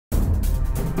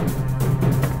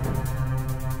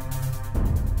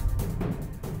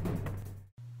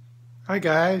Hi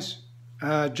guys,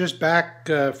 just back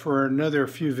for another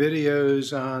few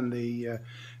videos on the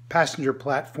passenger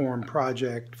platform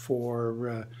project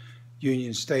for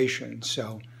Union Station.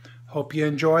 So hope you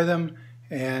enjoy them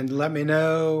and let me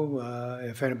know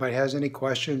if anybody has any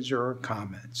questions or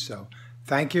comments. So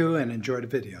thank you and enjoy the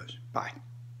videos. Bye.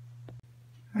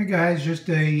 Hi guys, just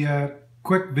a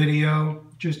quick video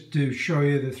just to show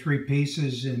you the three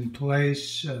pieces in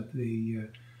place of the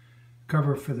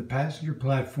cover for the passenger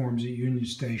platforms at Union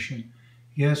Station.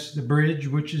 Yes, the bridge,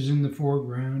 which is in the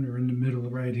foreground or in the middle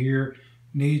right here,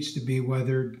 needs to be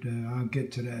weathered. I'll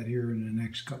get to that here in the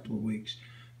next couple of weeks.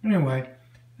 Anyway,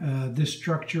 this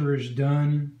structure is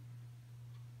done.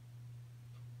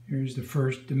 Here's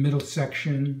the middle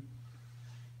section.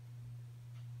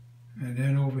 And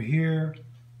then over here,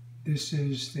 this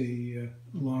is the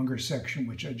longer section,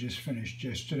 which I just finished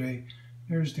yesterday.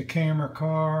 There's the camera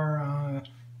car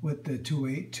with the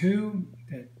 282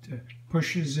 that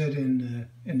pushes it in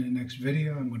the next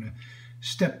video. I'm going to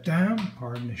step down,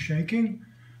 pardon the shaking,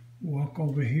 walk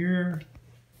over here,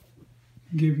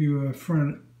 give you a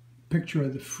front picture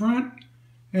of the front,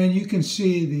 and you can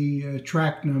see the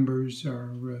track numbers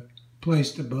are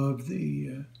placed above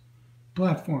the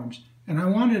platforms. And I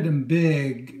wanted them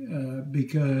big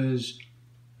because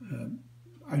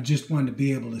I just wanted to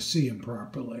be able to see them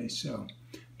properly. So,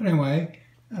 but anyway,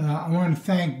 I want to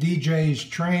thank DJ's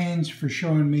Trains for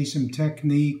showing me some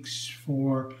techniques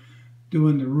for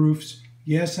doing the roofs.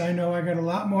 Yes, I know I got a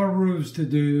lot more roofs to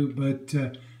do, but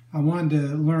I wanted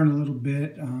to learn a little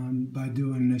bit by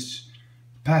doing this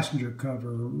passenger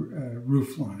cover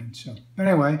roof line. So, but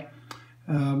anyway,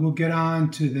 we'll get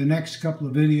on to the next couple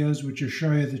of videos, which will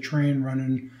show you the train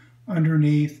running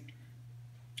underneath.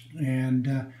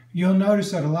 And you'll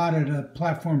notice that a lot of the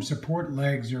platform support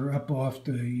legs are up off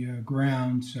the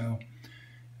ground, so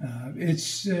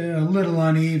it's a little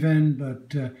uneven,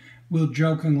 but we'll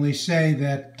jokingly say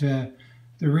that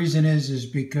the reason is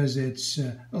because it's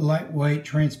a lightweight,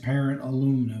 transparent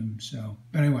aluminum. So,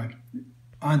 but anyway,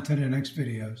 on to the next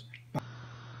videos.